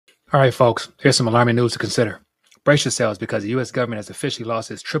All right, folks, here's some alarming news to consider. Brace yourselves because the U.S. government has officially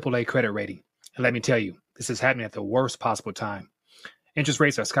lost its AAA credit rating. And let me tell you, this is happening at the worst possible time. Interest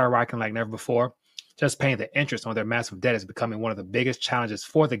rates are skyrocketing like never before. Just paying the interest on their massive debt is becoming one of the biggest challenges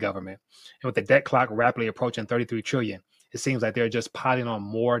for the government. And with the debt clock rapidly approaching $33 trillion, it seems like they're just piling on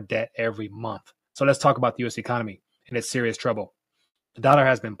more debt every month. So let's talk about the U.S. economy and its serious trouble. The dollar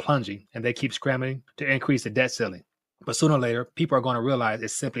has been plunging, and they keep scrambling to increase the debt ceiling. But sooner or later, people are going to realize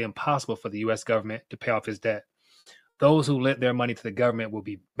it's simply impossible for the U.S. government to pay off its debt. Those who lent their money to the government will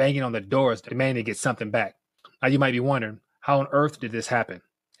be banging on the doors demanding to get something back. Now, you might be wondering, how on earth did this happen?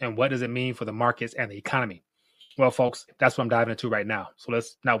 And what does it mean for the markets and the economy? Well, folks, that's what I'm diving into right now. So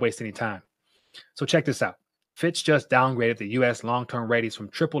let's not waste any time. So check this out. Fitch just downgraded the U.S. long-term ratings from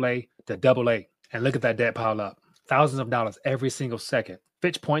AAA to AA. And look at that debt pile up. Thousands of dollars every single second.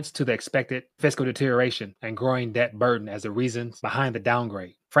 Fitch points to the expected fiscal deterioration and growing debt burden as the reasons behind the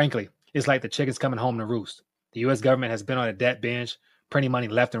downgrade. Frankly, it's like the chickens coming home to roost. The U.S. government has been on a debt binge, printing money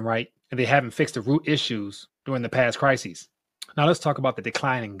left and right, and they haven't fixed the root issues during the past crises. Now let's talk about the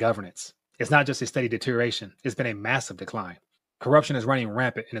decline in governance. It's not just a steady deterioration, it's been a massive decline. Corruption is running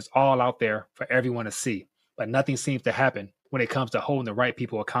rampant and it's all out there for everyone to see, but nothing seems to happen when it comes to holding the right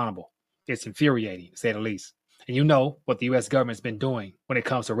people accountable. It's infuriating, to say the least. And you know what the U.S. government's been doing when it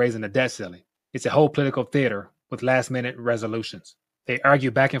comes to raising the debt ceiling. It's a whole political theater with last-minute resolutions. They argue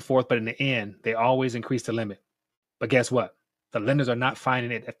back and forth, but in the end, they always increase the limit. But guess what? The lenders are not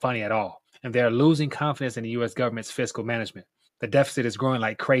finding it funny at all, and they are losing confidence in the U.S. government's fiscal management. The deficit is growing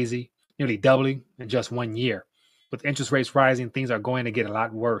like crazy, nearly doubling in just 1 year. With interest rates rising, things are going to get a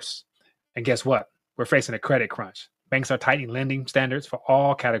lot worse. And guess what? We're facing a credit crunch. Banks are tightening lending standards for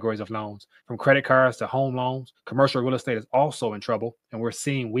all categories of loans, from credit cards to home loans. Commercial real estate is also in trouble, and we're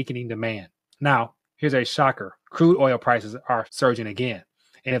seeing weakening demand. Now, here's a shocker. Crude oil prices are surging again.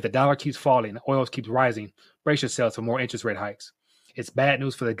 And if the dollar keeps falling and oil keeps rising, brace yourselves for more interest rate hikes. It's bad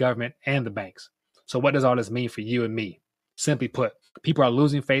news for the government and the banks. So what does all this mean for you and me? Simply put, people are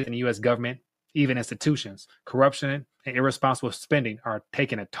losing faith in the U.S. government, even institutions. Corruption and irresponsible spending are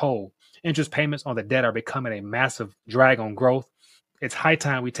taking a toll. Interest payments on the debt are becoming a massive drag on growth. It's high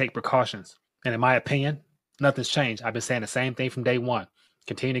time we take precautions. And in my opinion, nothing's changed. I've been saying the same thing from day one.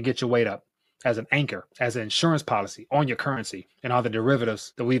 Continue to get your weight up as an anchor, as an insurance policy on your currency and all the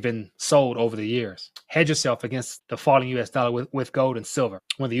derivatives that we've been sold over the years. Hedge yourself against the falling U.S. dollar with gold and silver.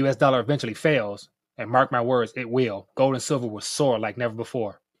 When the U.S. dollar eventually fails, and mark my words, it will, gold and silver will soar like never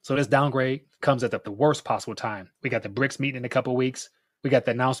before. So this downgrade comes at the worst possible time. We got the BRICS meeting in a couple of weeks. We got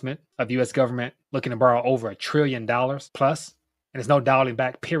the announcement of the U.S. government looking to borrow over $1 trillion plus, and there's no dialing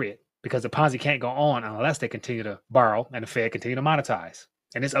back, period, because the Ponzi can't go on unless they continue to borrow and the Fed continue to monetize.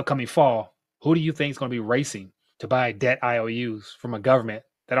 And this upcoming fall, who do you think is going to be racing to buy debt IOUs from a government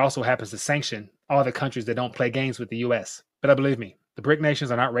that also happens to sanction all the countries that don't play games with the U.S.? But believe me, the BRIC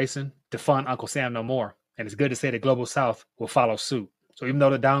nations are not racing to fund Uncle Sam no more, and it's good to say the Global South will follow suit. So even though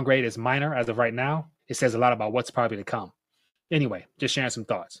the downgrade is minor as of right now, it says a lot about what's probably to come. Anyway, just sharing some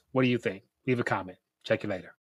thoughts. What do you think? Leave a comment. Check you later.